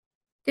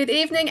Good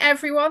evening,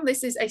 everyone.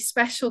 This is a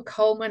special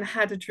Coleman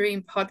Had a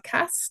Dream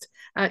podcast.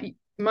 You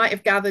might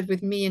have gathered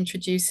with me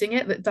introducing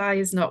it that Di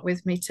is not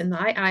with me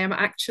tonight. I am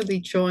actually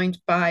joined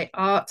by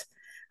Art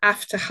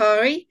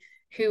Aftahari,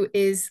 who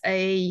is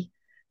a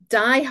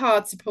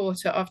die-hard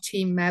supporter of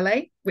Team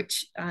Melee,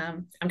 which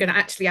I'm going to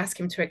actually ask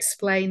him to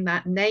explain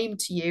that name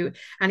to you.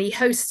 And he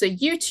hosts a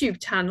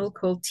YouTube channel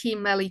called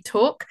Team Melee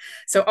Talk.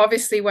 So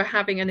obviously, we're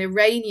having an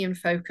Iranian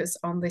focus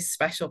on this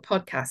special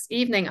podcast.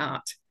 Evening,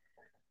 Art.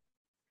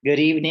 Good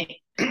evening.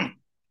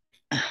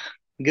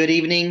 Good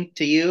evening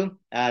to you.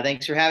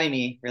 Thanks for having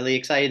me. Really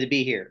excited to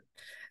be here.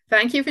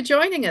 Thank you for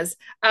joining us.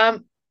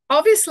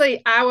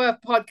 Obviously, our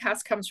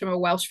podcast comes from a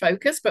Welsh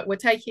focus, but we're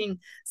taking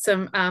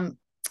some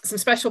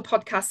special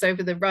podcasts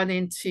over the run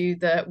into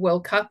the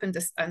World Cup and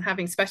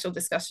having special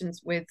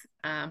discussions with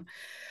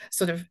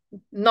sort of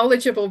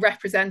knowledgeable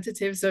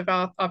representatives of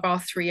our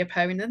three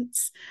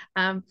opponents.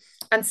 And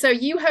so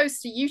you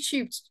host a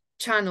YouTube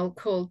channel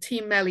called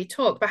Team Melee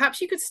Talk.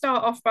 Perhaps you could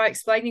start off by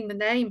explaining the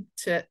name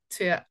to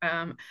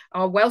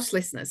our Welsh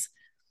listeners.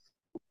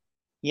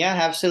 Yeah,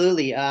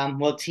 absolutely.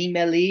 Well, Team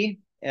Melli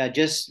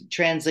just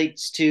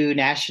translates to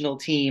national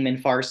team in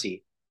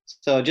Farsi.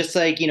 So just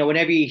like,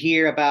 whenever you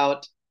hear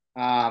about,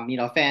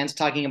 fans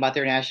talking about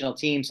their national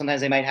team,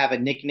 sometimes they might have a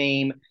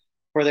nickname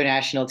for their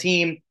national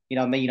team.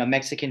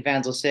 Mexican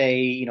fans will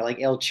say,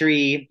 like El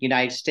Tri.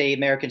 United States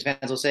American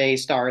fans will say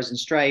Stars and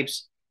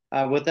Stripes.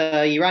 With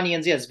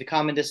Iranians, yes, it's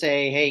common to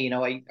say, hey,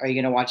 are you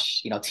going to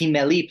watch, Team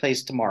Melli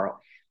plays tomorrow?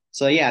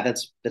 So yeah,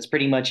 that's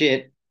pretty much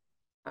it.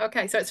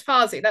 Okay, so it's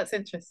Farsi. That's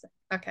interesting.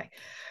 Okay.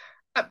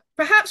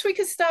 Perhaps we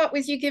could start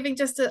with you giving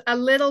just a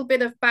little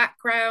bit of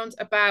background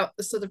about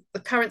the sort of the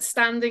current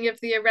standing of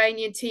the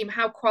Iranian team,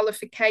 how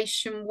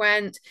qualification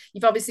went.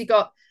 You've obviously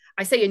got,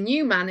 I say, a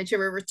new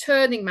manager, a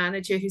returning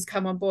manager who's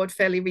come on board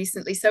fairly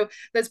recently. So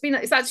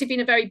it's actually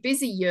been a very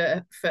busy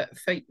year for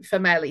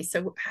Melli.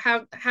 So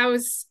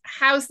how's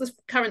the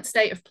current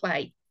state of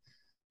play?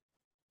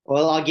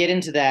 Well, I'll get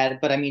into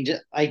that, but I mean,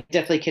 I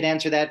definitely can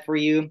answer that for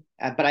you.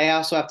 But I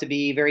also have to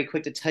be very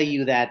quick to tell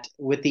you that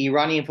with the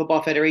Iranian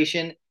Football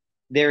Federation,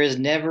 there is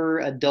never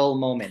a dull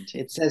moment.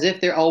 It's as if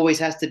there always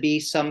has to be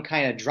some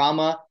kind of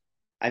drama.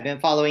 I've been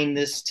following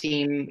this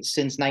team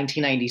since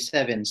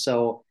 1997,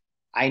 so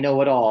I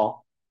know it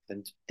all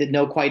and did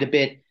know quite a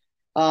bit.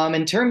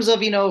 In terms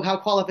of, how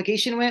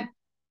qualification went,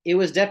 it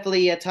was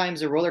definitely at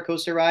times a roller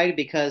coaster ride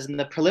because in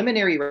the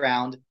preliminary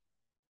round,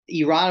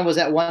 Iran was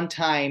at one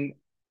time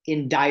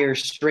in dire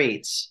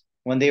straits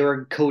when they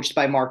were coached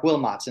by Mark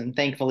Wilmots, and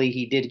thankfully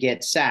he did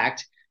get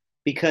sacked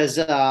because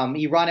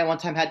Iran at one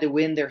time had to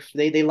win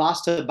they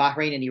lost to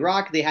Bahrain and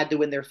Iraq. They had to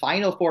win their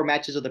final four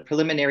matches of the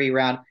preliminary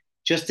round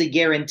just to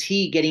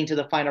guarantee getting to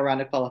the final round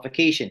of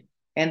qualification,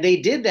 and they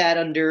did that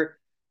under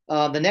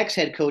the next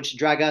head coach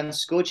Dragan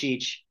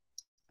Skocic,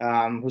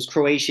 who's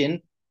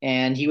Croatian,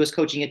 and he was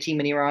coaching a team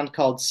in Iran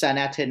called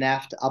Sanat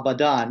Naft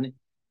Abadan.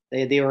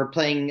 They were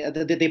playing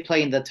they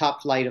play in the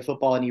top flight of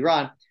football in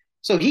Iran.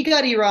 So he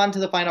got Iran to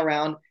the final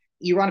round.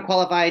 Iran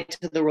qualified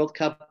to the World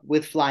Cup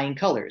with flying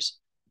colors.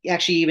 He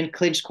actually even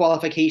clinched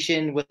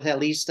qualification with at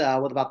least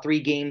with about 3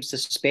 games to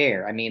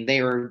spare. I mean,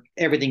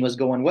 everything was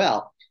going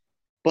well.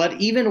 But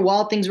even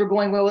while things were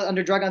going well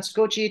under Dragan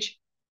Skocic,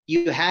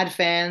 you had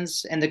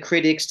fans and the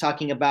critics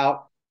talking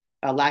about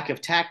a lack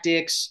of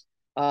tactics,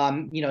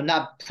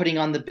 not putting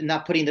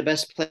the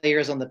best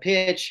players on the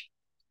pitch,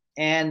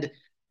 and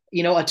a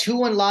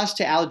 2-1 loss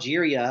to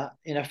Algeria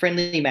in a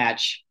friendly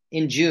match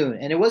in June,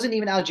 and it wasn't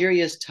even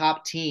Algeria's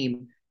top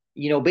team.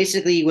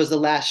 Basically was the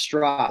last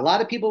straw. A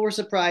lot of people were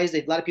surprised.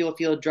 A lot of people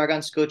feel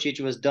Dragan Skocic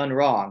was done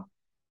wrong,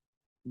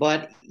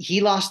 but he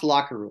lost the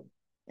locker room,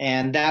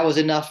 and that was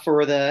enough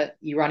for the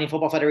Iranian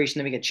Football Federation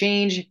to make a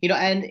change.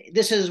 And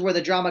this is where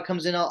the drama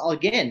comes in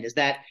again: is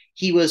that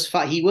he was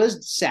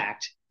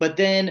sacked, but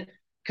then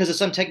because of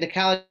some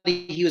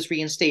technicality, he was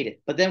reinstated.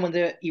 But then when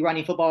the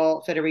Iranian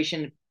Football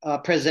Federation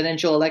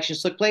presidential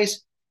elections took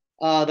place,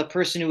 the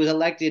person who was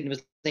elected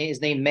was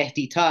his name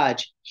Mehdi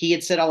Taj. He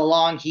had said all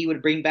along he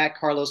would bring back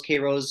Carlos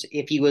Queiroz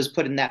if he was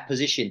put in that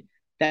position.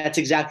 That's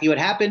exactly what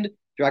happened.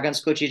 Dragan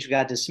Skocic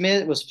got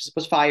dismissed,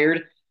 was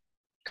fired.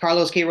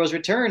 Carlos Queiroz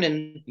returned,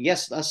 and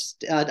yes, us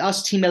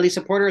Team Melli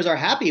supporters are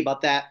happy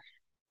about that.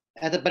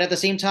 But at the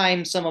same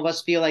time, some of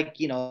us feel like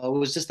it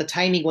was just the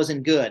timing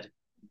wasn't good.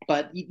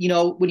 But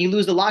when you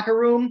lose the locker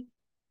room,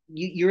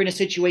 you're in a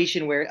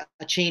situation where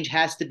a change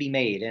has to be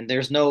made, and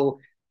there's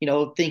no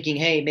thinking,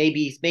 hey,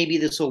 maybe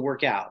this will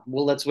work out.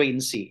 Well, let's wait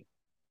and see.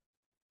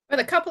 But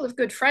a couple of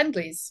good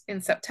friendlies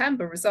in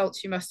September,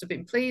 results you must have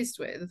been pleased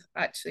with,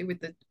 actually,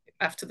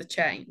 after the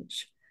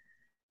change.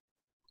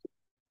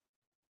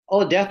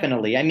 Oh,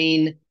 definitely. I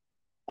mean,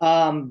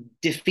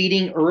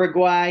 defeating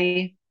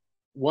Uruguay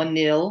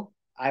 1-0,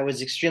 I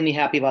was extremely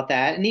happy about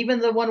that. And even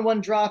the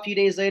 1-1 draw a few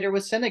days later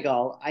with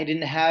Senegal, I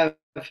didn't have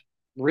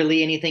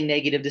really anything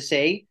negative to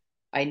say.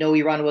 I know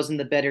Iran wasn't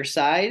the better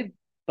side,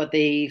 but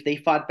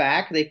they fought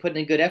back. They put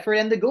in a good effort,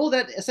 and the goal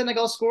that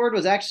Senegal scored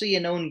was actually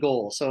an own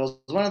goal. So it was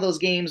one of those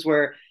games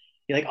where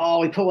be like, oh,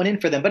 we put one in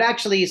for them. But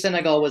actually,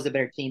 Senegal was a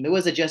better team. It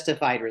was a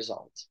justified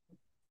result.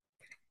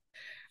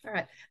 All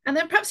right. And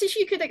then perhaps if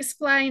you could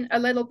explain a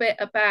little bit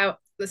about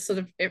the sort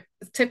of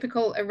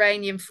typical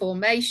Iranian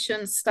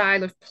formation,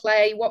 style of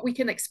play, what we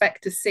can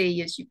expect to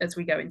see as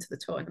we go into the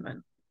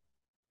tournament.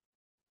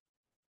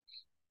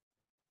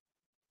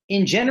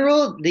 In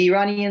general, the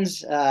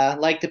Iranians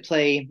like to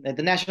play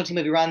the national team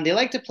of Iran. They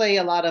like to play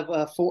a lot of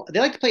they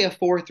like to play a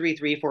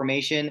 4-3-3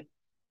 formation,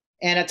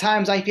 and at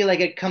times I feel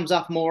like it comes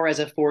off more as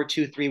a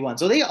 4-2-3-1.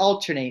 So they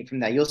alternate from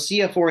that. You'll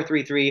see a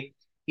 4-3-3,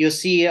 you'll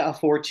see a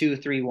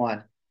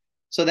 4-2-3-1.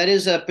 So that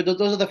is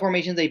those are the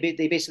formations they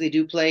basically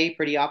do play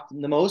pretty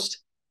often the most.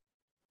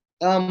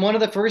 One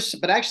of the first,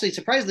 but actually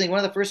surprisingly, one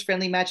of the first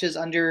friendly matches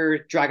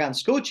under Dragan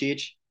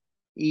Skocic,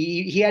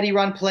 he had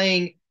Iran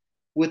playing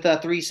with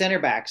three center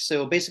backs.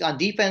 So basically on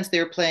defense, they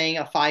were playing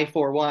a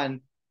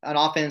 5-4-1. On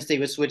offense, they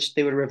would switch,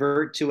 they would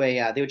revert to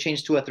they would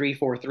change to a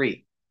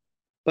 3-4-3.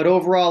 But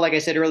overall, like I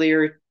said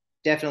earlier,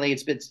 definitely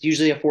it's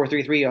usually a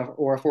 4-3-3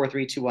 or a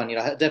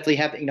 4-3-2-1. Definitely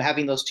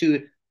having those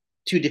two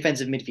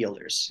defensive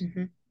midfielders.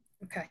 Mm-hmm.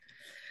 Okay.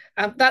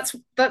 That's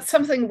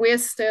something we're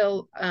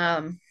still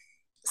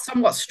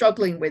somewhat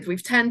struggling with.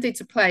 We've tended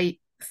to play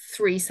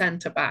three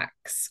centre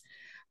backs,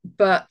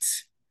 but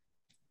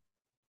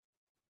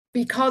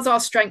because our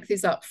strength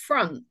is up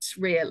front,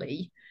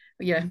 really,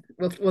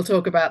 we'll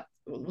talk about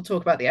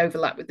the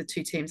overlap with the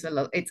two teams a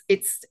little.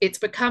 It's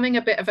becoming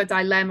a bit of a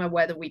dilemma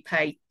whether we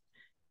play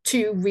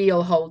two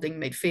real holding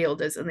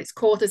midfielders, and it's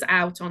caught us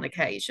out on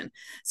occasion.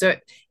 So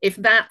if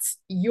that's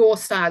your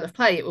style of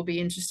play, it will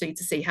be interesting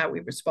to see how we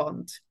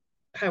respond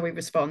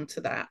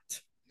to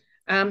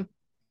that.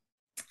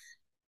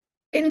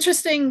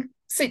 Interesting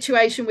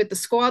situation with the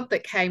squad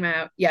that came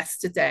out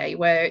yesterday,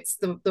 where it's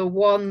the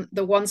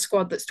one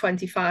squad that's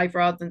 25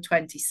 rather than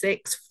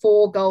 26,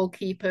 4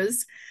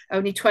 goalkeepers,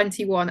 only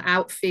 21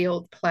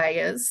 outfield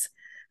players.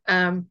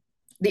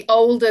 The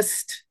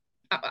oldest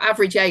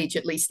average age,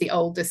 at least the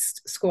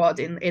oldest squad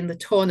in the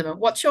tournament.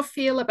 What's your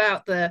feel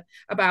about the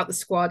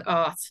squad,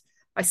 Art?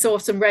 I saw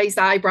some raised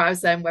eyebrows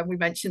then when we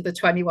mentioned the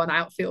 21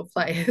 outfield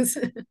players.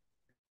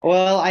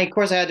 Well, of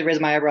course I had to raise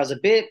my eyebrows a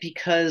bit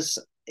because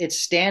it's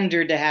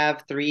standard to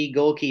have 3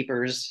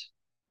 goalkeepers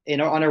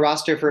on a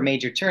roster for a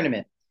major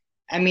tournament.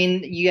 I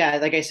mean, yeah,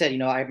 like I said,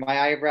 my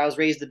eyebrows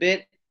raised a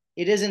bit.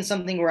 It isn't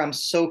something where I'm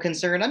so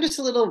concerned. I'm just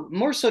a little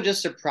more so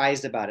just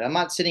surprised about it. I'm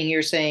not sitting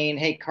here saying,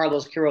 hey,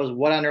 Carlos Queiroz,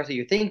 what on earth are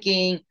you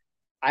thinking?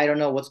 I don't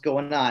know what's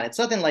going on. It's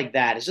nothing like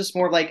that. It's just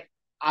more like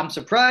I'm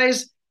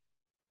surprised.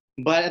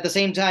 But at the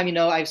same time,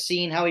 I've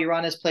seen how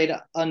Iran has played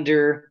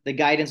under the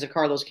guidance of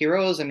Carlos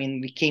Queiroz. I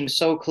mean, we came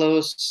so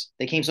close.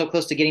 They came so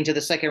close to getting to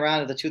the second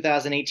round of the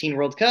 2018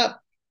 World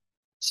Cup.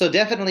 So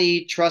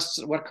definitely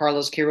trust what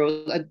Carlos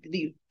Queiroz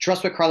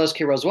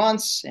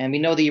wants, and we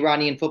know the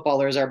Iranian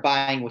footballers are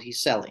buying what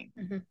he's selling.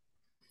 Mm-hmm.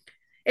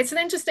 It's an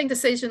interesting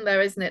decision, though,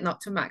 isn't it,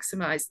 not to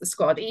maximize the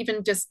squad,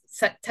 even just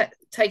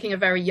taking a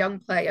very young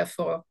player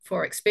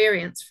for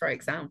experience, for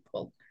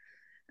example.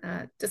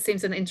 Just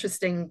seems an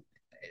interesting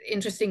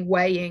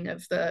weighing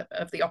of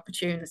the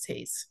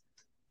opportunities.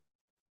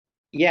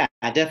 Yeah,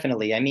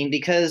 definitely. I mean,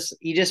 because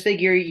you just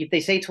figure if they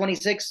say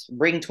 26,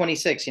 bring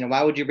 26.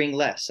 Why would you bring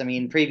less? I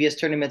mean, previous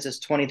tournaments is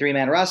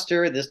 23-man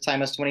roster. This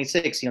time it's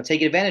 26.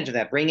 Take advantage of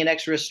that. Bring an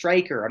extra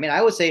striker. I mean,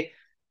 I would say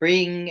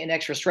bring an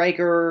extra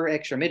striker,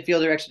 extra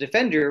midfielder, extra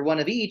defender, one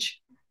of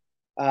each.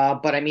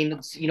 But I mean,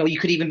 you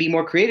could even be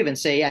more creative and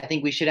say, I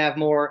think we should have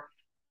more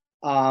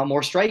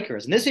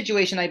strikers. In this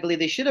situation, I believe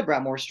they should have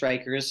brought more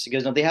strikers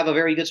because they have a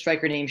very good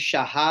striker named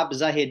Shahab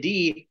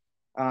Zahedi.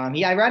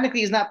 He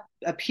ironically has not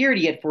appeared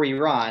yet for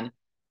Iran,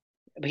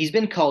 but he's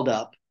been called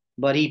up.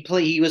 But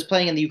he was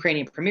playing in the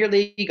Ukrainian Premier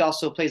League,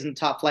 also plays in the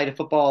top flight of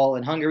football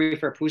in Hungary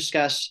for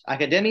Puskás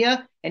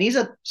Academia, and he's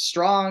a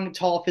strong,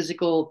 tall,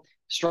 physical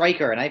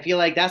striker. And I feel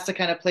like that's the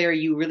kind of player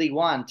you really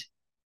want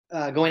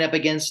going up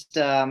against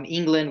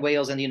England,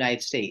 Wales, and the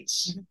United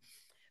States. Mm-hmm.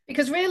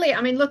 Because really,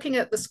 I mean, looking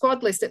at the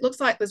squad list, it looks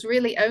like there's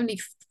really only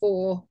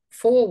 4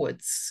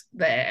 forwards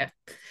there.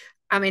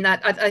 I mean,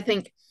 I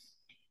think,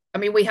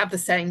 we have the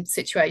same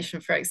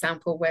situation, for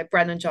example, where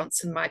Brennan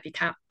Johnson might be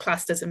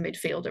classed as a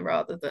midfielder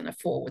rather than a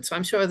forward. So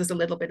I'm sure there's a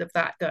little bit of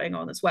that going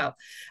on as well.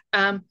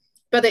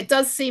 But it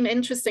does seem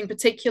interesting,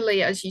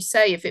 particularly, as you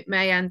say, if it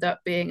may end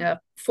up being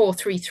a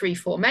 4-3-3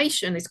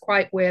 formation, is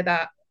quite where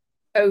that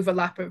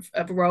overlap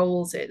of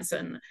roles is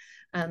and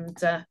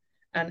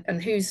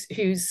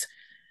who's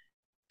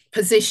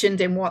positioned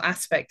in what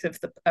aspect of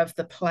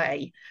the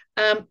play.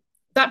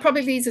 That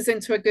probably leads us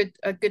into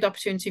a good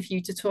opportunity for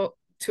you to talk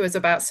to us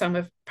about some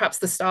of perhaps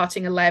the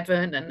starting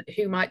 11 and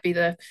who might be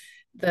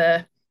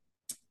the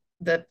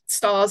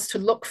stars to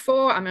look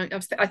for. I mean,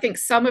 I think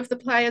some of the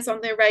players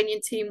on the Iranian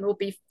team will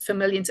be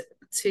familiar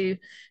to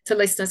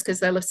listeners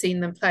because they'll have seen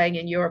them playing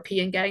in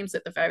European games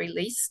at the very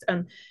least,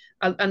 and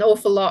an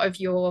awful lot of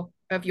your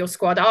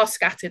squad are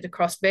scattered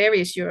across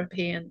various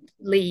European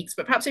leagues.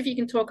 But perhaps if you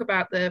can talk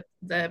about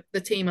the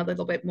team a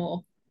little bit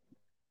more.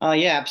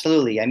 Yeah,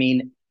 absolutely. I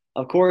mean,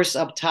 Of course,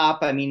 up top,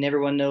 I mean,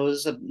 everyone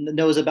knows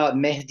about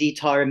Mehdi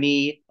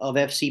Taremi of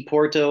FC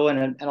Porto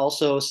and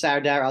also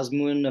Sardar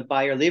Azmoun of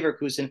Bayer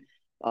Leverkusen.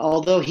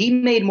 Although he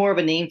made more of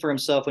a name for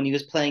himself when he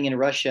was playing in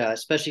Russia,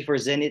 especially for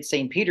Zenit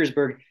St.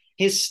 Petersburg,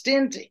 his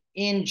stint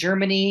in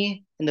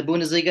Germany in the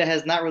Bundesliga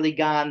has not really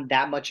gone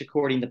that much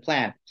according to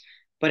plan.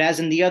 But as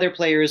in the other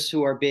players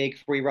who are big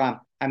for Iran,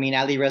 I mean,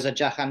 Ali Reza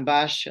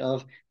Jahanbash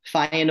of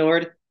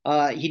Feyenoord,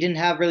 he didn't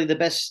have really the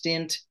best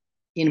stint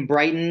in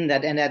Brighton.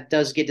 That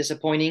does get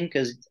disappointing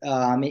because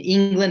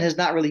England has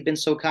not really been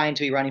so kind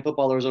to Iranian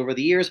footballers over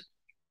the years.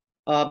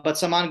 But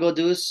Saman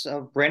Ghoddos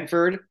of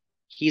Brentford,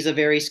 he's a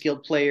very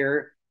skilled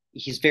player.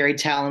 He's very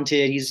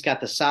talented. He's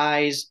got the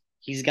size.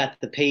 He's got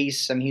the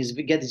pace. I mean, he's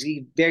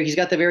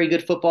got the very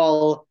good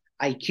football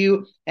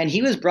IQ. And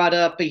he was brought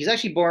up. He's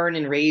actually born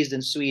and raised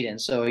in Sweden,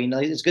 so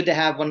it's good to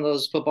have one of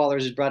those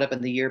footballers who's brought up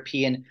in the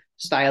European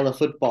style of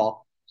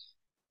football.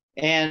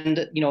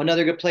 And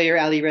another good player,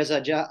 Ali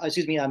Golizadeh,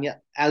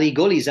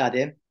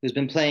 who's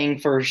been playing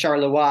for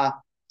Charleroi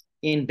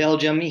in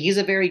Belgium. He's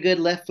a very good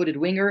left-footed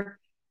winger.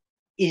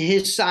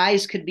 His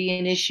size could be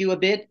an issue a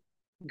bit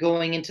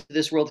going into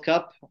this World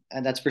Cup,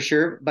 and that's for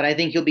sure. But I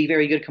think he'll be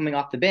very good coming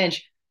off the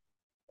bench.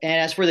 And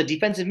as for the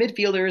defensive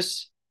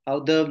midfielders,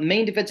 the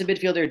main defensive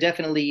midfielder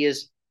definitely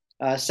is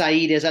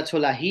Saeed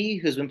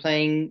Ezatolahi, who's been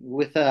playing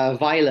with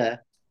Vejle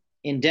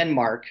in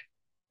Denmark.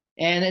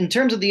 And in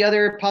terms of the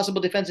other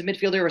possible defensive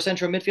midfielder or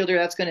central midfielder,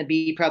 that's going to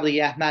be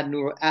probably Ahmad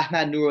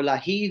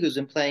Nurullahi, who's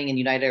been playing in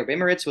United Arab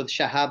Emirates with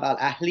Shahab Al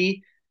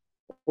Ahli,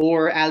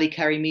 or Ali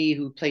Karimi,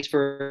 who plays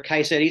for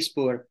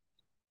Kayserispor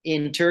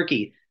in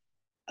Turkey.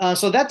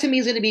 So that to me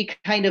is going to be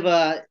kind of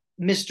a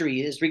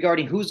mystery, is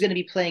regarding who's going to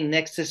be playing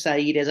next to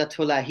Saeed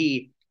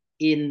Ezatolahi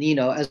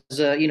as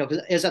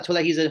because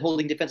Ezatolahi is a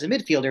holding defensive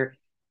midfielder,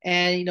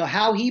 and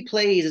how he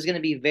plays is going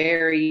to be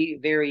very,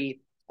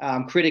 very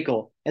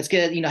critical. It's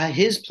good.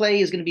 His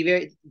play is going to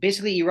be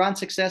basically Iran's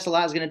success. A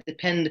lot is going to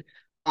depend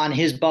on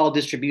his ball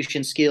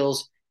distribution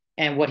skills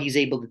and what he's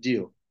able to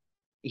do.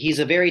 He's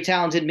a very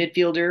talented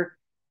midfielder.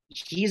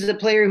 He's a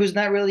player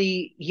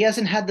he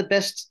hasn't had the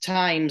best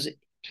times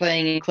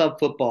playing in club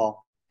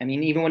football. I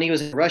mean, even when he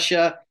was in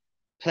Russia,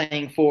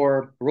 playing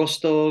for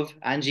Rostov,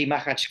 Anji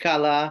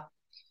Makhachkala,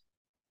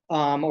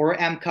 or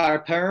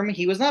Amkar Perm,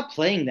 he was not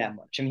playing that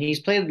much. I mean,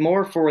 he's played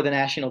more for the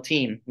national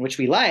team, which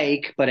we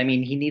like, but I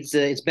mean,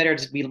 it's better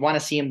we want to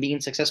see him being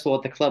successful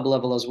at the club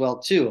level as well,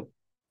 too.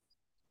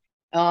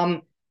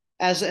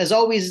 As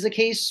always is the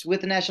case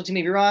with the national team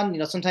of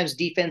Iran, sometimes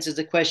defense is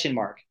a question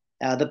mark.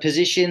 The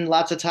position,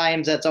 lots of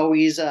times, that's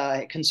always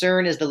a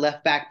concern, is the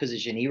left back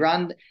position.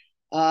 Iran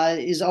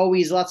is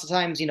always lots of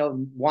times,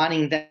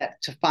 wanting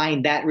to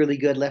find that really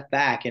good left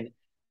back. And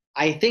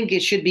I think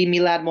it should be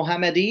Milad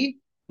Mohammadi,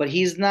 but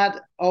he's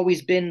not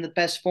always been in the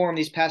best form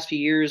these past few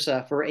years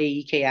for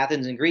AEK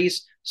Athens in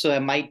Greece. So it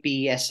might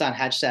be Ehsan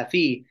Haj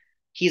Safi.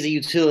 He's a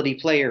utility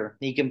player.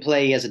 He can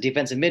play as a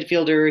defensive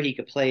midfielder. He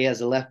could play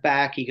as a left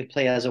back. He could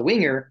play as a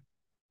winger.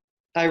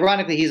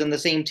 Ironically, he's on the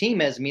same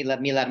team as Milad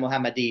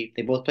Mohammadi.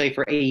 They both play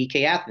for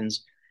AEK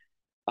Athens.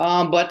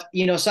 But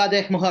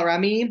Sadek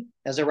Moharami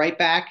as a right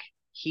back,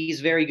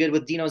 he's very good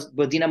with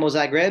Dinamo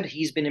Zagreb.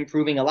 He's been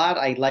improving a lot.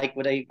 I like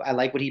what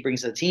he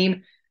brings to the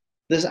team.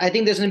 I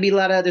think there's going to be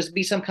there's going to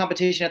be some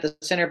competition at the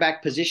center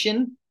back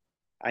position.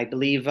 I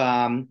believe,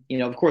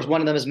 of course,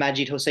 one of them is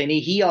Majid Hosseini.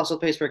 He also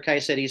plays for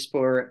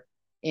Kayserispor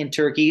in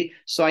Turkey.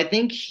 So I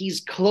think he's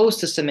close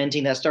to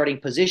cementing that starting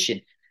position.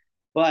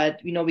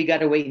 But, we got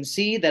to wait and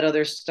see. That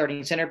other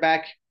starting center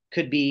back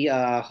could be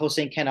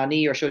Hossein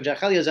Kenani or Shoja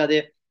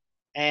Khalilzadeh.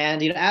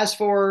 And, as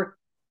for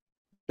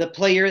the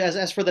player,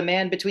 as for the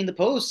man between the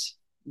posts,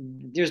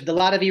 there's a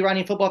lot of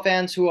Iranian football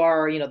fans who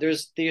are,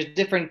 there's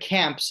different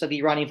camps of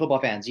Iranian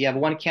football fans. You have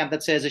one camp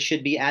that says it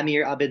should be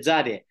Amir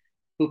Abedzadeh,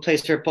 who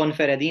plays for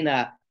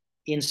Ponferradina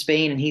in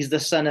Spain, and he's the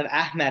son of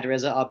Ahmed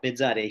Reza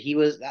Abedzadeh.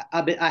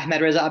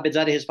 Ahmed Reza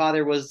Abedzadeh. His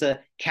father was the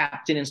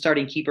captain and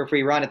starting keeper for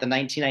Iran at the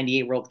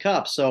 1998 World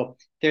Cup. So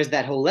there's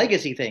that whole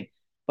legacy thing.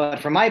 But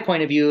from my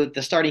point of view,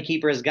 the starting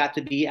keeper has got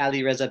to be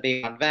Ali Reza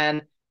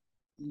Bayramvan.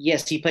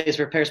 Yes, he plays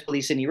for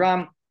Persepolis in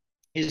Iran.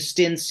 His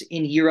stints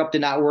in Europe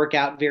did not work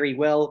out very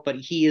well, but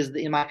he is,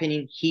 in my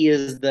opinion, he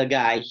is the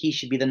guy. He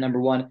should be the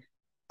number one.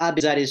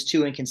 Abedzadeh is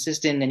too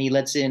inconsistent, and he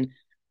lets in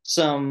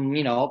some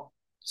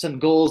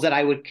goals that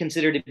I would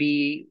consider to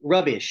be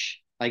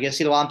rubbish. I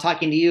guess, while I'm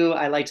talking to you,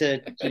 I like to,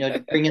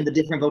 bring in the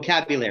different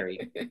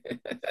vocabulary.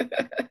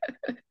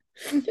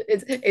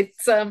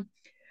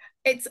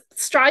 It's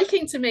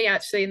striking to me,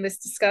 actually, in this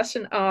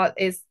discussion, Art,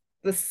 is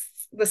the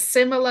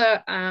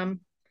similar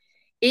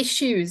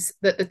issues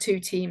that the two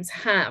teams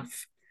have.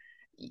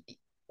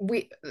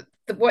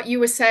 What you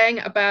were saying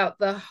about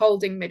the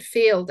holding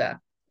midfielder,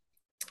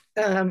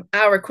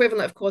 our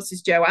equivalent, of course,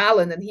 is Joe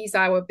Allen, and he's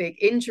our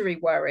big injury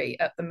worry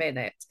at the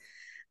minute.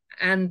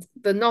 And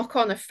the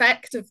knock-on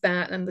effect of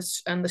that, and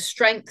the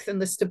strength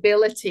and the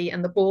stability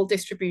and the ball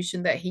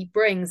distribution that he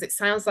brings, it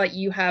sounds like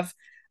you have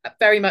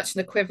very much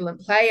an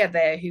equivalent player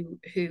there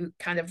who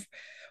kind of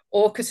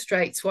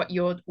orchestrates what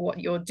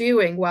you're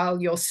doing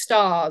while your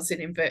stars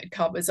in inverted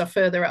commas are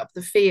further up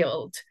the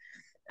field.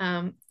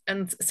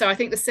 And so I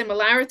think the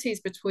similarities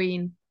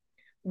between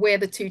where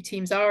the two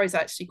teams are is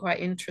actually quite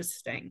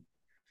interesting.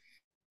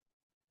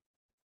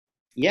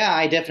 Yeah,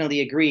 I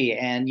definitely agree.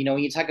 And when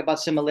you talk about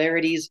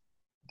similarities,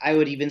 I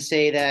would even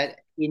say that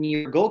in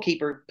your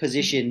goalkeeper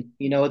position,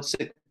 it's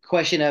a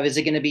question of, is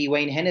it going to be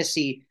Wayne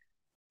Hennessy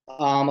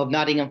of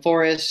Nottingham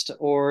Forest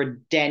or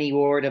Danny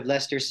Ward of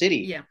Leicester City?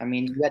 Yeah. I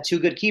mean, you got two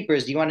good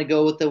keepers. Do you want to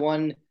go with the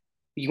one?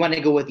 You want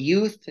to go with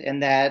youth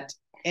and that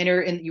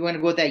and you want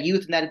to go with that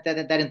youth and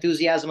that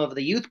enthusiasm of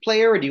the youth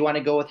player, or do you want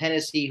to go with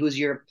Hennessy, who's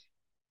your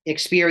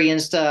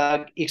experienced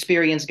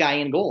guy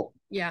in goal?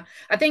 Yeah,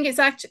 I think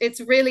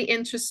it's really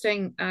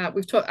interesting.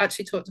 We've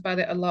actually talked about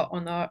it a lot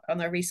on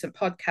our recent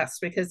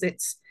podcast, because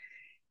it's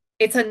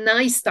a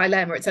nice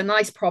dilemma. It's a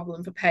nice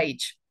problem for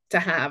Page to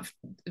have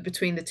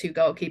between the two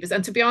goalkeepers.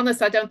 And to be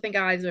honest, I don't think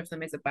either of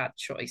them is a bad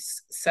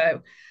choice.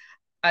 So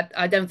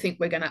I don't think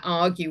we're going to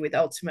argue with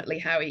ultimately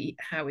how he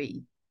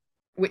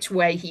which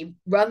way he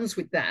runs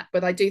with that.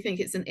 But I do think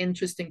it's an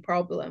interesting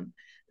problem.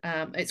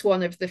 It's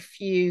one of the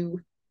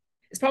few.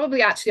 It's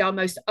probably actually our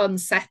most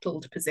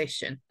unsettled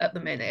position at the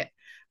minute.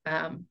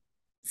 Um,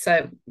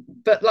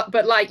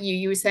 but like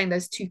you were saying,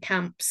 there's two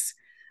camps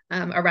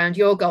around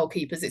your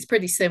goalkeepers. It's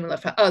pretty similar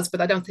for us,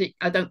 but I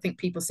don't think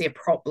people see a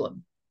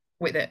problem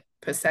with it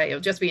per se. It'll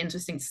just be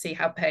interesting to see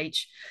how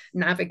Page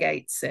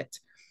navigates it.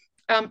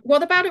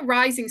 What about a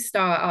rising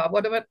star?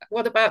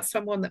 What about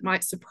someone that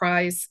might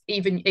surprise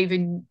even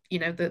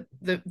the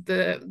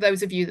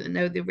those of you that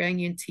know the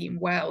Iranian team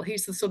well?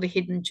 Who's the sort of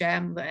hidden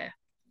gem there?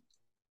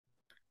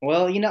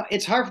 Well,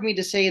 it's hard for me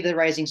to say the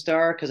rising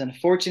star because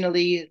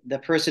unfortunately, the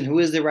person who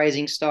is the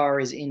rising star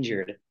is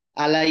injured.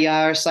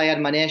 Alayar Sayed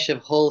Manesh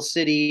of Hull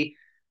City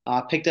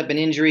picked up an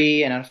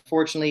injury and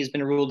unfortunately has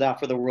been ruled out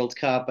for the World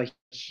Cup. A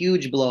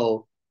huge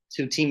blow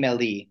to Team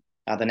Melli,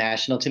 the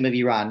national team of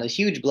Iran. A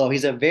huge blow.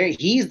 He's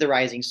the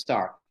rising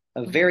star.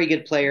 A very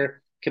good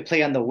player. Could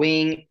play on the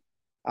wing.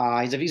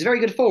 He's a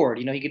very good forward.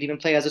 He could even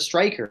play as a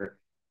striker.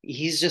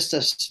 He's just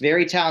a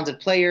very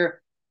talented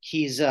player.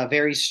 He's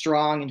very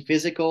strong and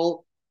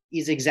physical.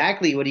 He's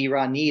exactly what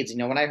Iran needs.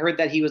 When I heard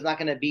that he was not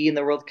going to be in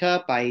the World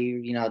Cup,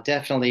 I,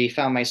 definitely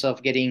found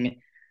myself getting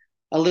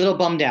a little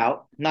bummed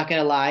out. Not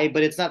going to lie,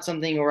 but it's not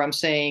something where I'm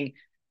saying,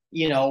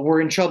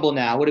 we're in trouble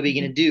now. What are we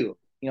going to do?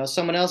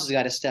 Someone else has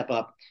got to step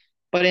up.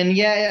 But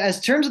yeah,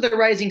 as terms of the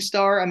rising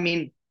star, I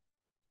mean,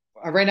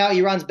 right now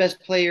Iran's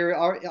best player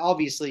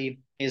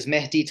obviously is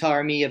Mehdi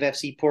Taremi of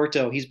FC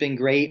Porto. He's been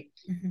great.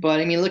 Mm-hmm. But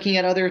I mean, looking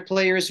at other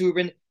players who've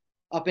been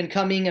up and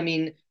coming, I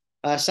mean,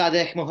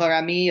 Sadek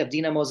Moharami of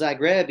Dinamo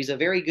Zagreb. He's a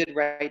very good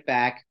right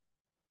back.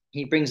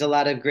 He brings a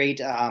lot of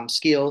great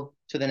skill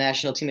to the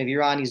national team of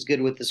Iran. He's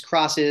good with his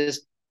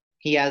crosses.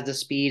 He has the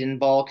speed and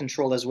ball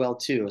control as well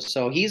too.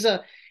 So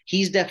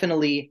he's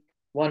definitely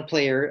one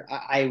player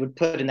I would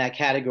put in that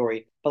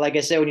category. But like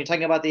I said, when you're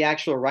talking about the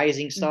actual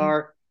rising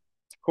star,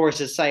 of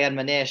course, it's Sayed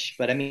Manesh.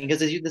 But I mean, because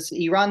this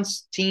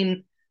Iran's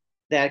team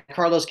that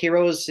Carlos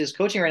Queiroz is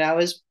coaching right now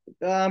is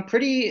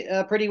pretty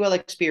well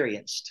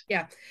experienced.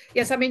 Yeah.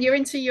 Yes. I mean, you're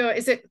into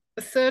is it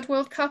the third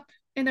World Cup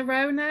in a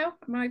row now?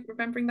 Am I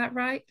remembering that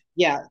right?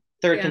 Yeah,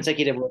 third Yeah.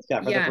 consecutive World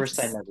Cup for the Yeah. first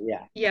time ever.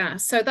 Yeah. Yeah.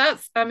 So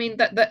I mean,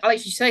 that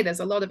as you say, there's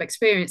a lot of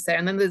experience there.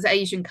 And then there's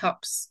Asian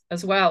Cups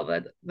as well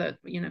that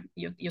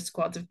your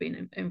squads have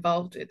been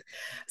involved with.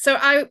 So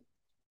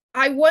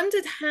I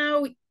wondered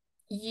how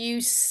you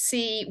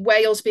see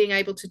Wales being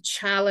able to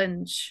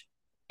challenge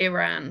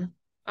Iran.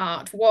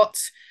 Art.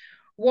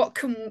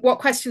 What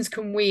questions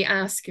can we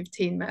ask of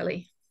Team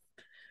Melli?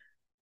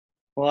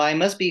 Well, I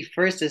must be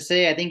first to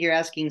say, I think you're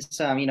asking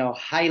some,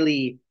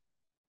 highly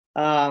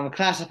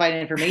classified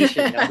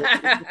information.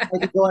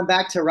 Like going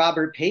back to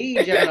Robert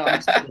Page. I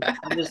don't know.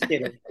 I'm just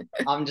kidding.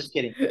 I'm just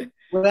kidding.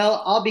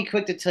 Well, I'll be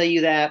quick to tell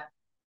you that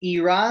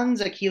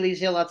Iran's Achilles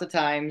heel lots of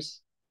times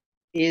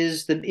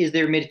is their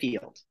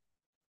midfield.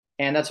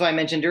 And that's why I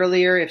mentioned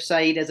earlier, if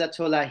Saeed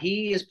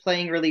Ezatolahi is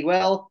playing really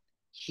well,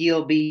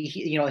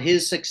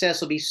 his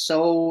success will be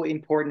so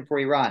important for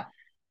Iran.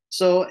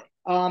 So,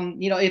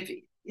 if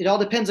it all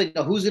depends on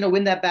who's going to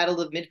win that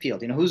battle of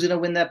midfield, who's going to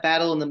win that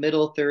battle in the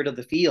middle third of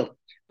the field.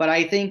 But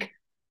I think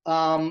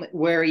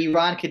where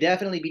Iran could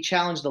definitely be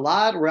challenged a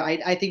lot, where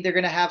I think they're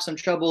going to have some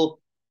trouble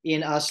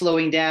in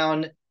slowing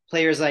down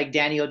players like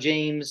Daniel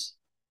James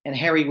and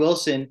Harry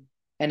Wilson,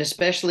 and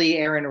especially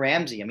Aaron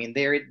Ramsey. I mean,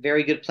 they're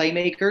very good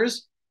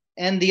playmakers.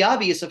 And the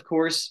obvious, of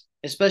course,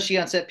 especially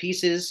on set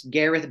pieces,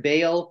 Gareth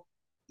Bale,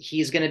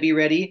 he's going to be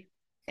ready.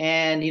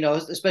 And,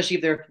 especially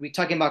if we're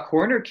talking about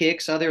corner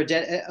kicks,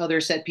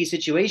 other set piece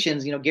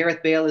situations,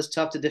 Gareth Bale is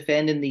tough to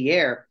defend in the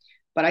air.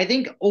 But I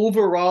think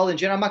overall, in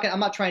general, I'm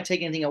not trying to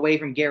take anything away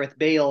from Gareth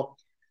Bale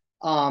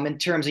in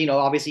terms of,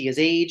 obviously his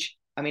age.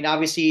 I mean,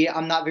 obviously,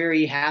 I'm not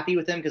very happy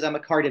with him because I'm a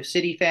Cardiff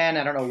City fan.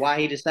 I don't know why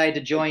he decided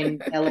to join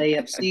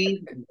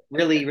LAFC.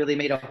 Really, really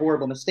made a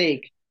horrible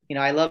mistake.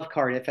 I love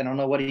Cardiff. I don't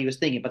know what he was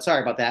thinking, but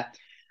sorry about that.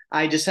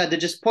 I just had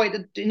to point,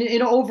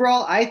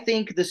 overall, I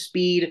think the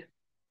speed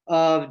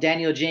of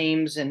Daniel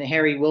James and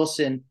Harry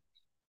Wilson,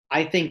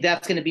 I think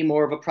that's going to be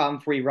more of a problem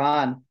for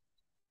Iran.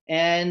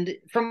 And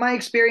from my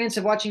experience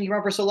of watching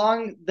Iran for so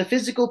long, the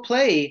physical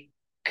play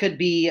could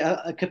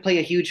play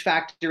a huge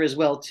factor as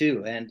well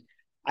too. And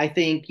I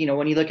think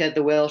when you look at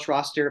the Welsh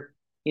roster,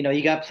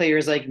 you got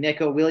players like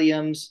Neco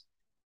Williams,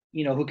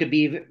 who could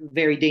be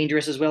very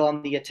dangerous as well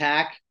on the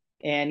attack.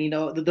 And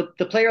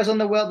the players on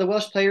the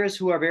Welsh players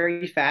who are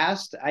very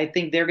fast, I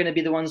think they're going to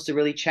be the ones to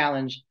really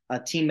challenge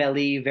Team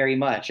Melli very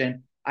much.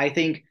 And I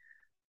think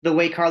the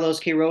way Carlos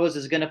Queiroz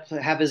is going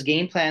to have his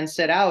game plan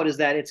set out is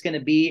that it's going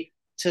to be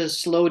to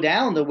slow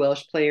down the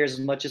Welsh players as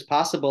much as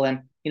possible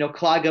and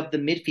clog up the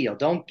midfield.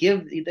 Don't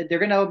give they're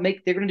going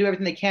to do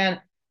everything they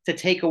can to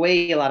take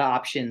away a lot of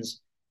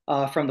options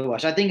from the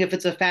Welsh. I think if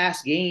it's a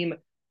fast game,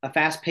 a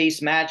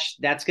fast-paced match,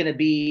 that's going to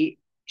be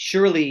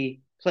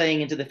surely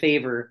playing into the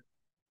favor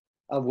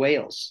of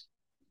Wales.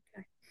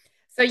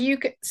 So you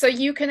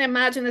can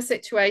imagine a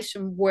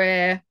situation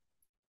where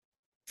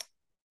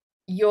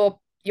you're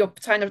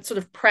kind of sort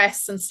of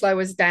press and slow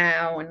us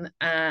down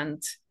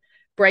and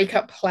break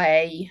up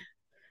play,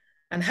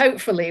 and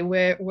hopefully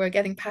we're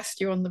getting past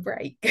you on the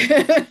break.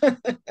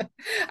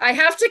 I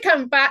have to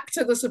come back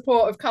to the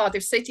support of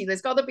Cardiff City.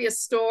 There's got to be a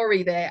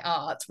story there,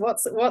 Art.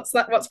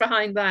 What's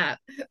behind that?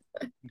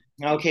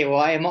 Okay, well,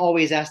 I am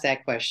always asked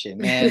that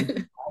question,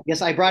 and I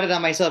guess I brought it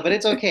on myself, but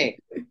it's okay.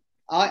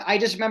 I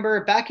just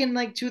remember back in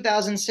like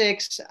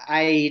 2006,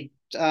 I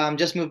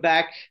just moved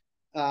back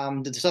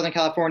to Southern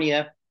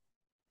California,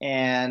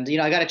 and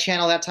I got a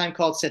channel that time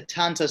called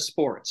Setanta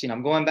Sports.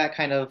 I'm going back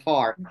kind of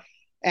far,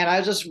 and I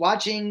was just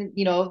watching.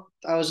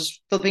 I was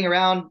just flipping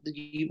around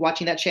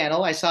watching that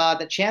channel. I saw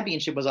the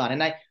championship was on,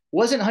 and I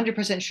wasn't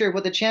 100% sure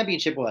what the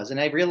championship was, and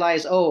I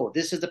realized, oh,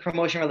 this is the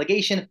promotion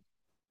relegation.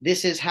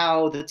 This is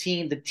how the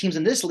teams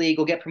in this league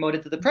will get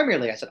promoted to the Premier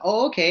League. I said,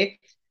 oh, okay.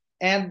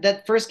 And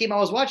that first game I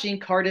was watching,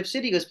 Cardiff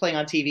City was playing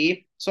on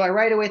TV. So I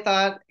right away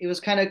thought it was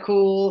kind of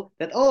cool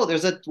that, oh,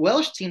 there's a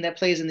Welsh team that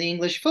plays in the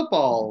English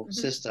football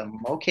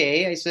system.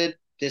 Okay. I said,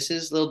 this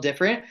is a little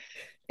different.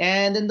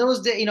 And in those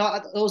days,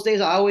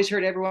 I always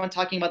heard everyone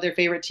talking about their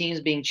favorite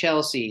teams being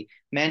Chelsea,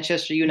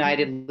 Manchester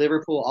United,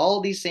 Liverpool, all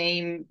these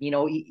same,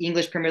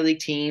 English Premier League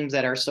teams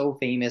that are so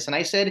famous. And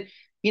I said,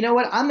 you know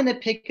what? I'm going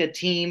to pick a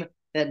team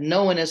that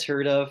no one has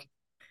heard of.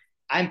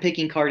 I'm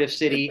picking Cardiff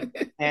City.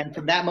 And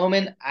from that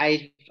moment,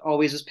 I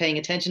always was paying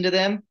attention to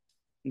them.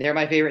 They're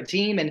my favorite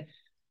team. And,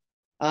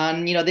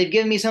 they've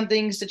given me some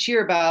things to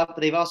cheer about,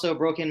 but they've also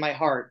broken my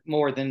heart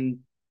more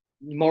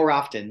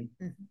often,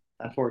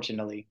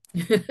 unfortunately.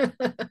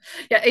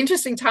 Yeah,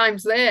 interesting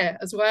times there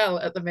as well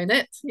at the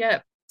minute. Yeah.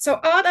 So,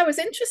 Art, I was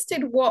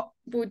interested what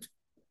would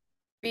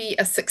be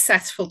a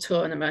successful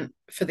tournament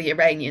for the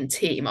Iranian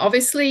team.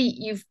 Obviously,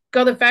 you've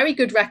got a very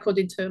good record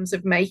in terms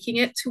of making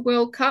it to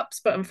World Cups,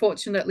 but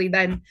unfortunately,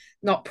 then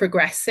not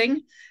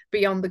progressing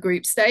beyond the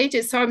group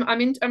stages. So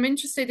I'm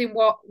interested in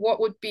what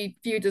would be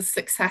viewed as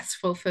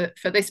successful for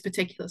this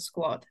particular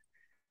squad.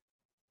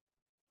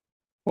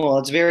 Well,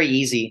 it's very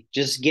easy.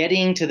 Just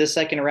getting to the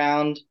second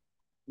round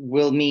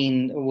will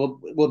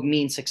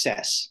mean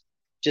success.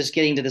 Just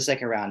getting to the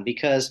second round,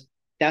 because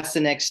that's the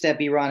next step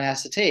Iran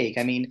has to take.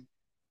 I mean,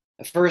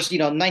 first,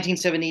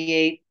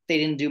 1978, they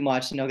didn't do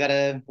much. Got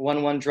a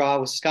 1-1 draw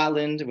with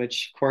Scotland,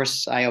 which of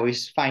course I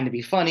always find to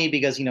be funny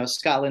because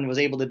Scotland was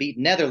able to beat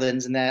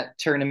Netherlands in that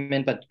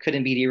tournament, but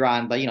couldn't beat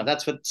Iran. But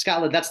that's what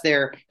Scotland. That's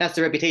the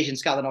reputation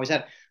Scotland always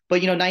had.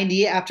 But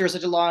 98, after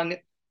such a long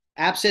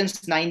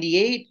absence,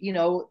 98,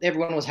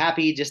 everyone was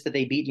happy just that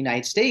they beat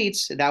United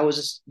States. That was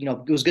just,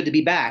 it was good to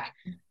be back.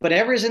 But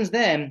ever since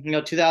then,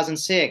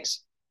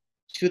 2006,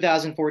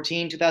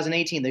 2014,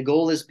 2018, the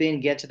goal has been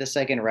get to the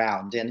second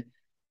round, and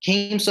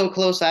came so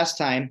close last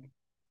time,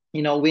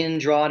 win,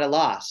 draw, and a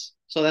loss.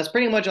 So that's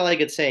pretty much all I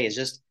could say is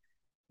just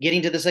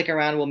getting to the second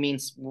round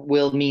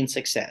will mean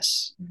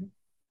success.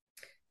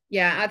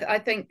 Yeah, I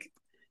think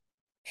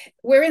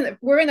we're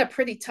in a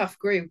pretty tough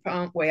group,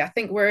 aren't we? I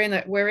think we're in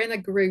a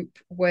group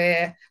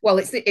where, well,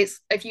 it's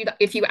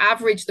if you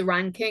average the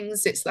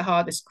rankings, it's the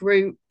hardest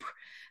group.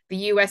 The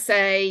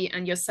USA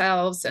and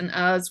yourselves and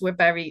us were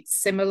very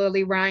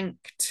similarly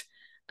ranked.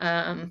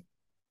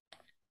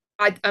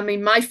 I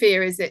mean, my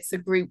fear is it's a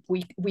group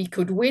we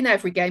could win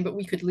every game, but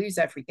we could lose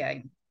every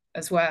game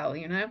as well,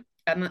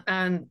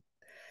 and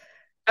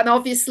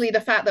obviously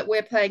the fact that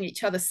we're playing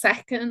each other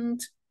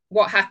second.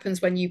 What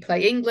happens when you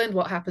play England?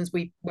 What happens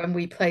when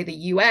we play the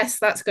US?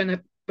 That's going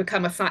to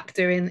become a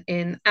factor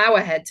in our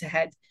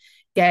head-to-head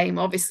game.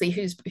 Obviously,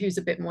 who's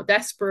a bit more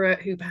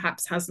desperate, who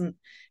perhaps hasn't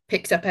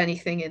picked up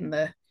anything in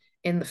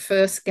the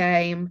first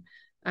game.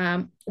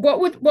 What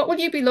would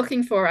you be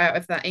looking for out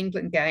of that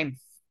England game?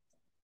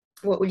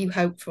 What would you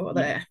hope for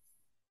there?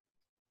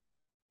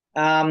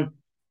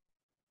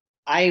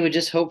 I would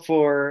just hope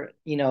for,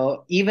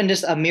 even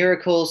just a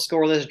miracle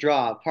scoreless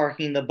draw,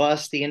 parking the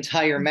bus the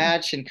entire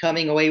match and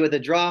coming away with a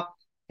draw.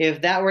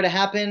 If that were to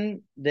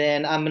happen,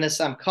 then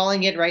I'm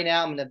calling it right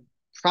now. I'm gonna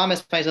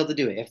promise myself to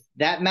do it. If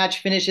that match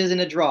finishes in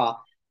a draw,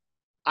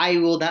 I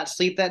will not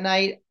sleep that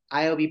night.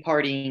 I'll be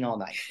partying all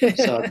night.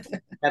 So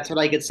that's what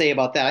I could say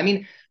about that. I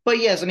mean, but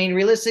yes, I mean,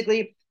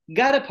 realistically,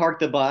 gotta park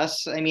the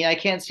bus. I mean, I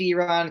can't see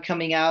Iran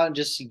coming out and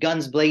just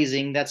guns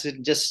blazing. That's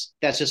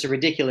just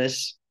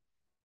ridiculous.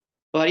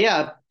 But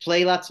yeah,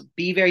 play lots,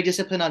 be very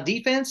disciplined on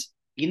defense.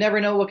 You never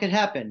know what could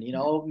happen.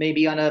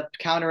 Maybe on a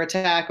counter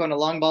attack, on a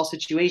long ball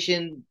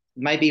situation,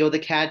 might be able to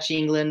catch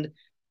England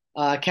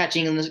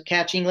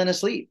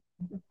asleep.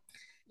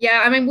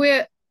 Yeah, I mean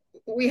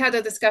we had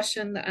a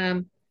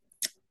discussion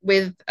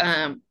with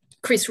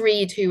Chris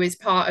Reed, who is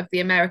part of the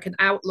American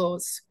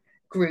Outlaws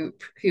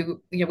group.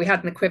 Who we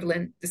had an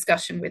equivalent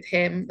discussion with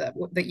him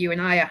that you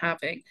and I are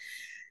having.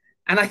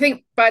 And I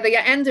think by the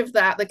end of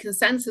that, the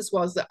consensus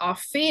was that our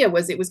fear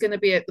was it was going to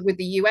be with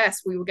the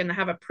US, we were going to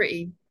have a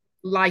pretty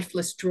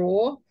lifeless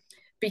draw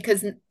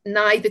because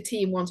neither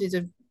team wanted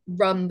to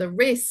run the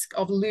risk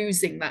of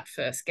losing that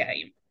first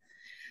game.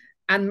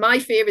 And my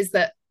fear is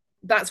that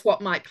that's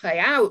what might play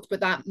out,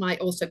 but that might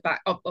also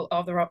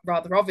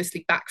rather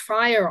obviously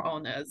backfire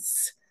on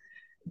us.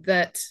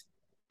 That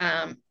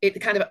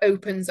it kind of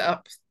opens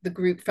up the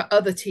group for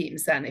other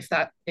teams. Then, if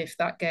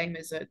that game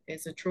is a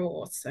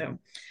draw, so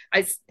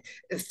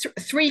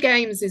three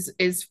games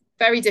is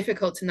very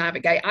difficult to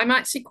navigate. I'm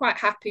actually quite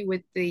happy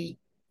with the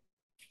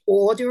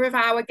order of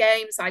our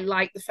games. I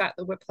like the fact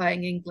that we're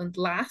playing England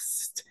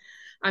last.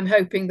 I'm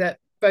hoping that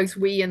both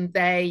we and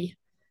they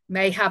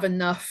may have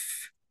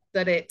enough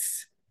that it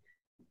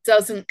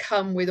doesn't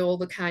come with all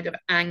the kind of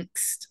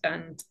angst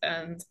and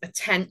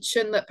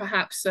attention that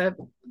perhaps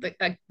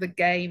the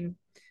game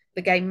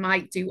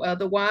might do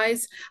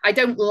otherwise. I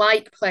don't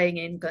like playing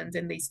England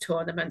in these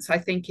tournaments. I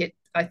think it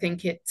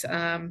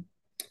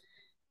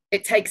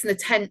takes an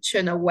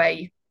attention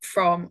away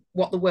from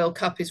what the World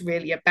Cup is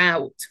really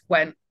about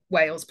when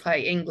Wales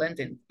play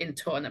England in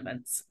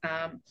tournaments.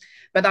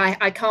 But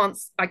I can't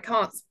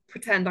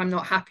pretend I'm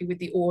not happy with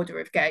the order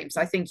of games.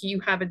 I think you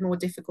have a more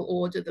difficult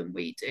order than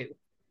we do.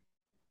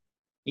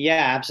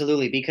 Yeah,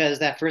 absolutely. Because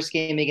that first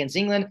game against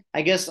England,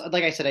 I guess,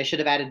 like I said, I should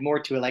have added more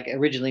to it. Like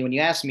originally when you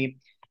asked me,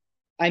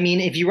 I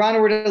mean, if Iran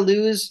were to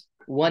lose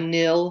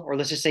 1-0, or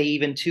let's just say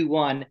even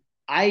 2-1,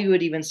 I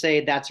would even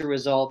say that's a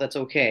result that's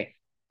okay.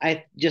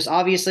 I just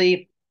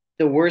obviously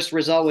the worst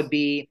result would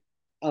be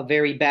a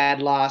very bad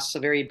loss, a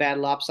very bad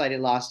lopsided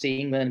loss to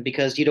England,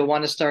 because you don't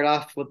want to start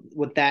off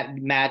with that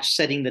match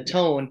setting the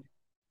tone.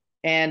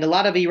 And a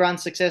lot of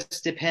Iran's success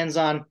depends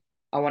on,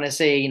 I want to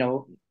say,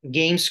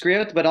 game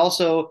script, but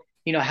also,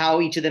 how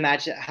each of the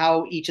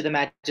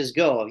matches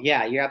go.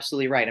 Yeah, you're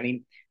absolutely right. I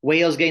mean,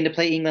 Wales getting to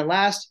play England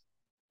last.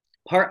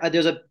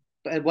 There's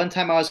at one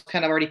time I was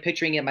kind of already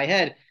picturing it in my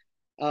head.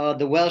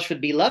 The Welsh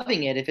would be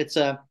loving it if it's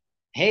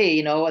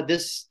hey,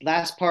 this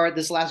last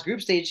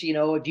group stage,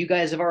 if you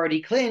guys have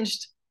already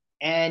clinched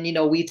and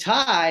we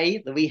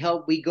tie,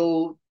 we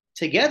go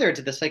together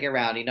to the second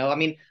round. I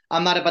mean,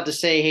 I'm not about to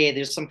say, hey,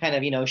 there's some kind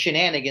of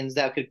shenanigans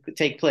that could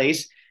take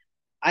place.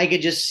 I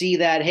could just see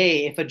that,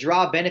 hey, if a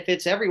draw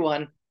benefits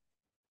everyone,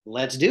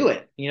 let's do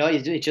it.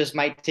 It just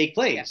might take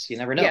place. You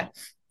never know. Yeah.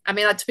 I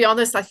mean, to be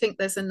honest, I think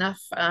there's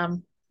enough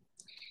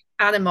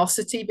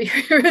animosity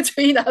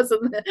between us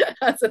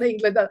and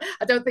England.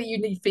 I don't think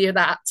you need fear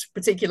that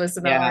particular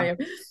scenario.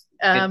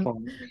 Yeah.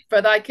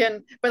 But I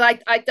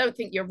don't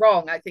think you're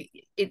wrong. I think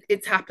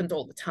it's happened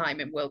all the time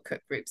in World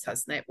Cup groups,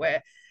 hasn't it?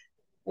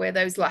 Where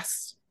those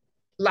last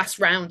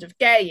round of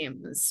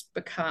games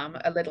become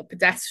a little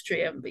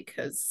pedestrian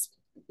because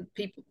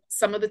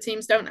some of the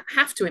teams don't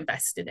have to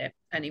invest in it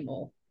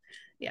anymore.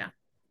 Yeah.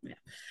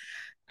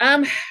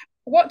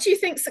 What do you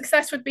think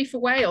success would be for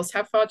Wales?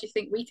 How far do you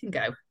think we can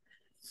go?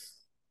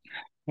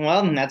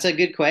 Well, that's a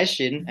good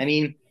question. I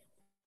mean,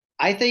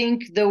 I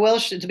think the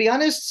Welsh, to be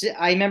honest,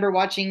 I remember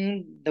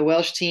watching the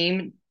Welsh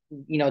team,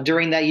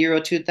 during that Euro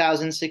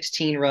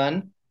 2016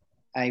 run.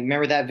 I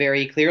remember that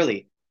very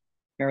clearly.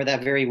 Remember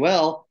that very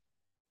well.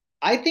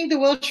 I think the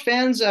Welsh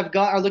fans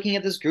are looking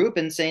at this group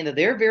and saying that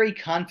they're very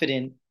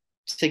confident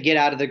to get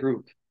out of the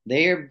group.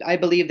 I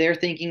believe they're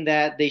thinking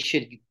that they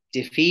should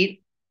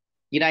defeat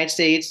United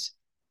States,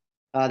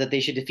 that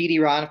they should defeat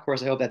Iran. Of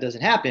course, I hope that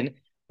doesn't happen.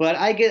 But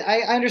I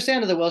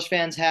understand that the Welsh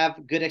fans have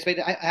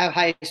have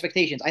high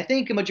expectations. I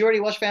think a majority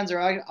of Welsh fans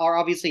are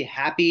obviously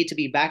happy to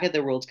be back at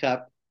the World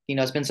Cup.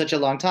 It's been such a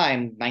long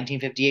time.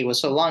 1958 was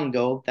so long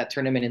ago, that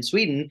tournament in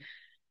Sweden.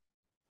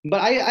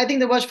 But I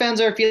think the Welsh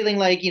fans are feeling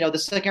like, the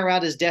second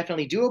round is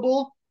definitely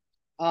doable.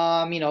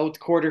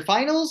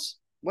 Quarterfinals.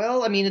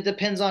 Well, I mean, it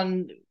depends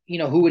on,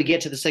 who would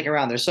get to the second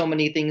round. There's so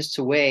many things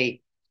to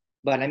weigh.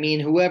 But I mean,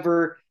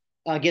 whoever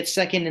gets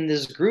second in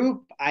this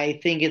group,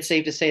 I think it's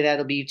safe to say that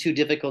it'll be too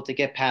difficult to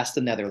get past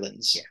the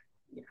Netherlands.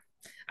 Yeah.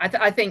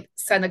 I think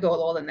Senegal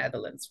or the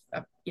Netherlands,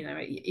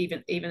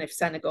 even if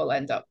Senegal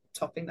end up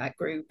topping that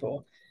group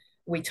or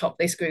we top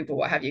this group or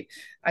what have you,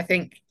 I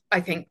think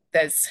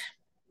there's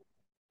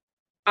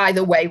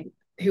either way,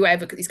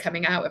 whoever is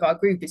coming out of our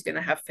group is going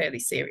to have fairly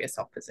serious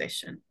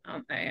opposition,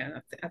 aren't they?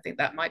 And I think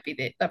that might be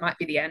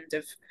the end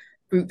of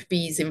Group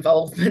B's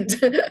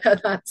involvement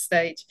at that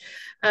stage.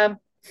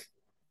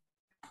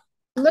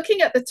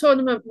 Looking at the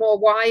tournament more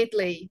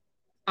widely,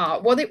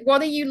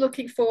 What are you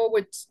looking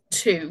forward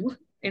to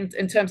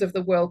in terms of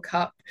the World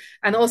Cup,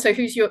 and also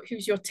who's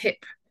your tip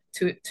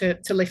to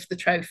lift the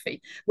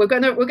trophy? We're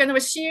gonna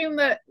assume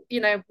that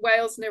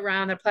Wales and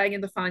Iran are playing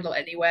in the final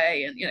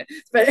anyway, and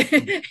but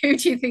who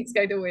do you think's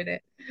going to win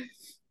it?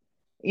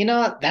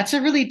 That's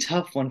a really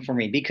tough one for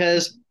me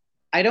because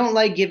I don't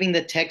like giving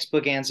the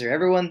textbook answer.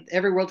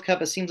 Every World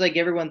Cup, it seems like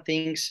everyone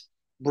thinks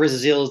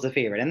Brazil is the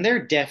favorite, and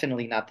they're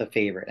definitely not the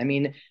favorite. I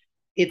mean,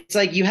 it's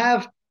like you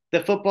have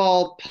the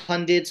football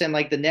pundits and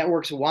like the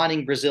networks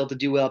wanting Brazil to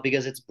do well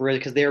because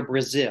they're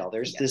Brazil.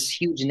 There's Yeah. this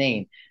huge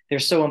name. They're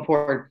so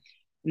important.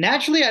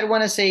 Naturally, I'd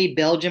want to say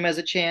Belgium has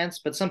a chance,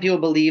 but some people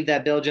believe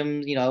that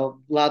Belgium, a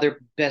lot of their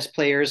best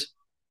players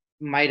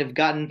might have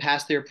gotten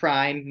past their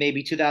prime.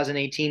 Maybe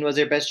 2018 was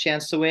their best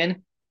chance to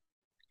win.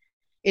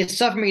 It's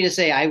tough for me to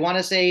say. I want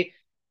to say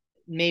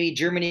maybe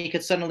Germany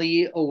could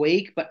suddenly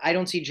awake, but I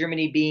don't see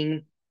Germany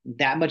being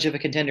that much of a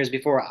contender as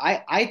before.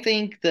 I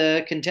think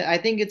I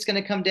think it's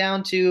going to come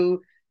down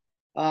to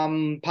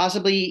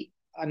possibly.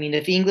 I mean,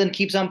 if England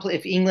keeps on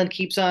building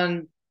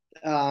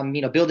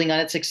on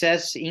its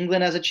success,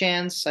 England has a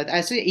chance.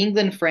 I say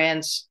England,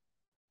 France,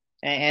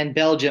 and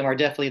Belgium are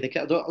definitely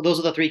those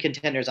are the three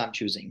contenders I'm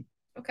choosing.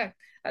 Okay,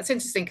 that's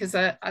interesting because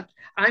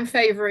I'm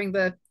favouring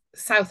the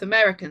South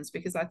Americans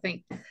because I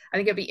think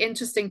it'd be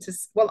interesting to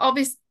well,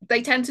 obviously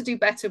they tend to do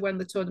better when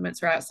the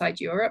tournaments are outside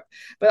Europe,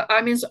 but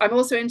I'm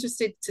also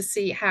interested to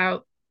see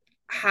how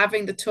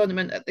having the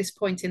tournament at this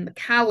point in the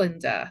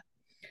calendar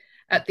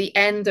at the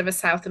end of a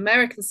South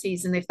American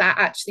season, if that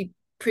actually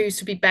proves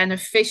to be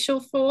beneficial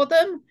for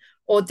them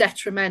or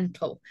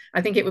detrimental.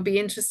 I think it would be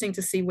interesting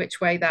to see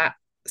which way that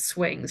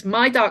swings.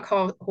 My dark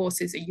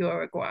horses are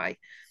Uruguay,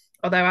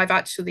 although I've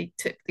actually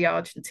tipped the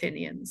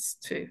Argentinians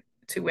to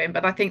win,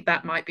 but I think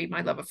that might be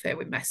my love affair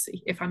with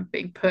Messi, if I'm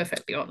being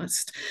perfectly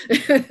honest.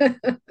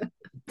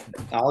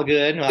 All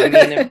good. Well, I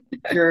mean,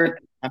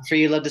 I'm sure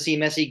you'd love to see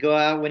Messi go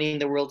out winning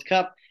the World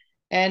Cup.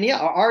 And yeah,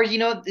 ours,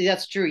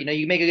 that's true.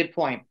 You make a good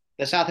point.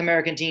 The South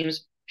American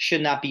teams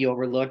should not be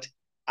overlooked.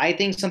 I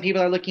think some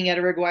people are looking at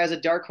Uruguay as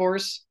a dark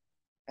horse.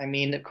 I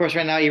mean, of course,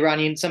 right now,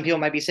 Iranian, some people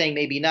might be saying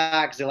maybe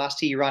not because they lost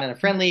to Iran in a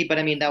friendly, but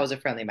I mean, that was a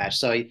friendly match.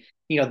 So,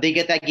 they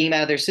get that game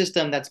out of their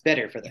system. That's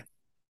better for them.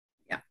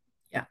 Yeah.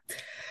 Yeah.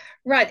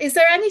 Right. Is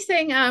there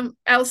anything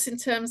else in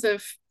terms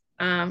of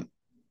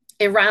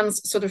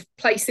Iran's sort of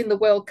place in the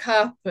World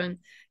Cup and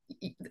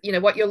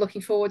what you're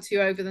looking forward to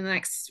over the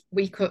next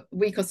week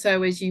or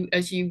so as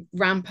you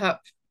ramp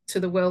up to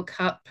the World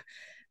Cup?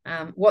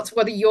 What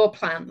are your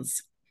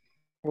plans?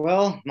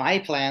 Well, my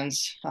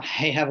plans,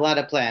 I have a lot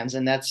of plans,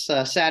 and that's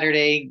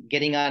Saturday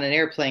getting on an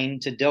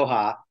airplane to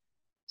Doha.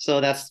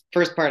 So that's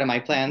first part of my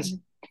plans.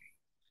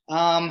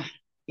 Um,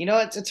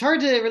 it's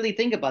hard to really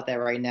think about that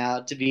right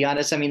now, to be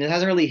honest. I mean, it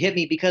hasn't really hit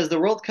me because the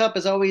World Cup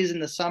is always in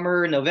the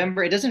summer,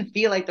 November. It doesn't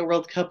feel like the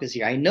World Cup is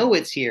here. I know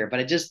it's here, but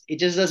it just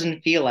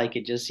doesn't feel like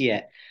it just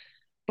yet.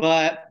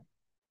 But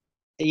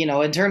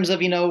in terms of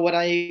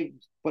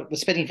what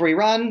was spending for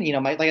Iran,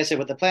 like I said,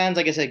 with the plans,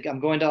 like I said, I'm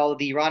going to all of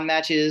the Iran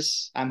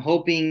matches. I'm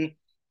hoping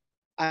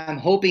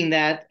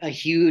that a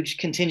huge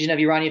contingent of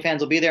Iranian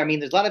fans will be there. I mean,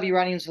 there's a lot of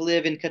Iranians who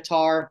live in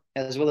Qatar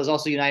as well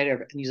as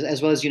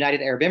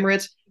United Arab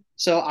Emirates.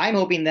 So I'm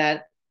hoping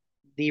that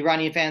the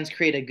Iranian fans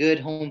create a good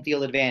home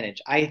field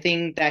advantage. I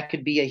think that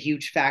could be a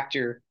huge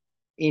factor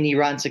in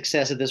Iran's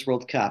success at this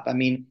World Cup. I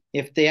mean,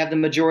 if they have the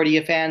majority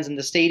of fans in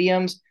the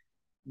stadiums,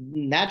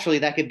 naturally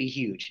that could be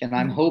huge. And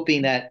I'm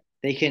hoping that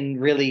they can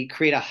really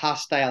create a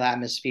hostile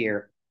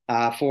atmosphere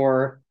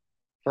for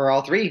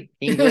all three,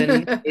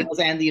 England, Wales,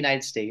 and the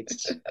United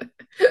States.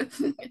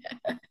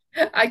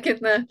 I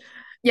can,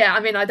 yeah. I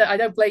mean, I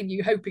don't blame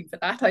you hoping for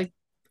that. I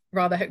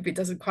rather hope it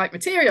doesn't quite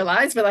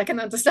materialize, but I can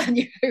understand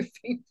you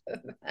hoping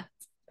for that.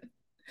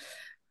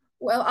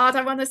 Well, Art,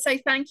 I want to say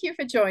thank you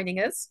for joining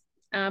us.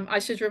 I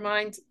should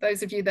remind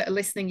those of you that are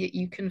listening that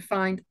you can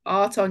find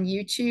Art on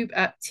YouTube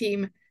at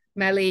Team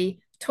Melli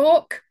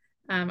Talk.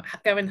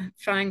 Go and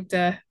find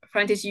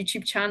his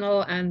YouTube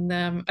channel,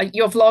 and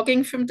you're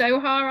vlogging from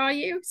Doha, are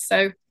you?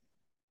 So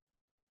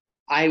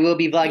I will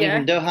be vlogging yeah,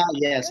 from Doha.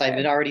 Yes,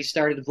 I've already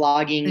started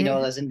vlogging, yeah,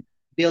 as in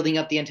building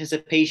up the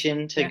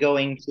anticipation to yeah,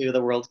 going to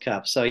the World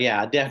Cup. So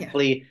yeah, yeah,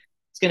 definitely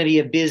it's going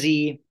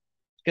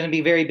to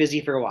be very busy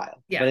for a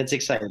while, yeah. but it's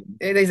exciting.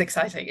 It is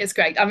exciting. It's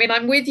great. I mean,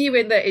 I'm with you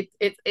in that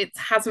it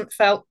hasn't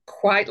felt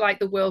quite like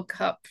the World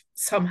Cup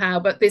somehow,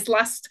 but this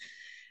last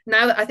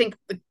now that I think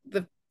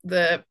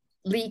the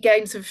league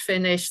games have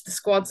finished, the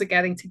squads are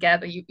getting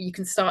together, you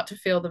can start to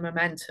feel the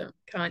momentum,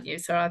 can't you?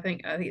 So I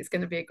think it's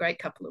going to be a great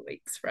couple of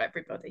weeks for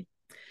everybody.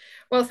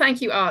 Well,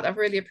 thank you, Art. I've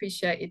really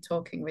appreciated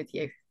talking with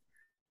you.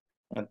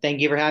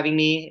 Thank you for having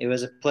me. It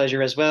was a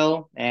pleasure as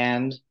well,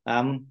 and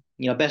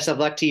best of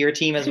luck to your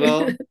team as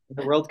well in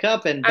the World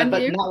Cup. And And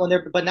but you. not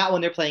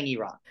when they're playing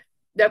Iran.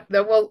 No,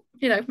 no, well,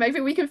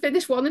 maybe we can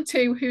finish 1 and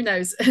 2. Who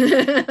knows?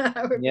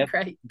 That would be Yep,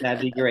 great.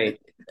 that'd be great.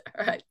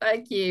 All right.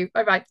 Thank you.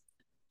 Bye bye.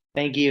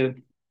 Thank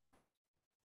you.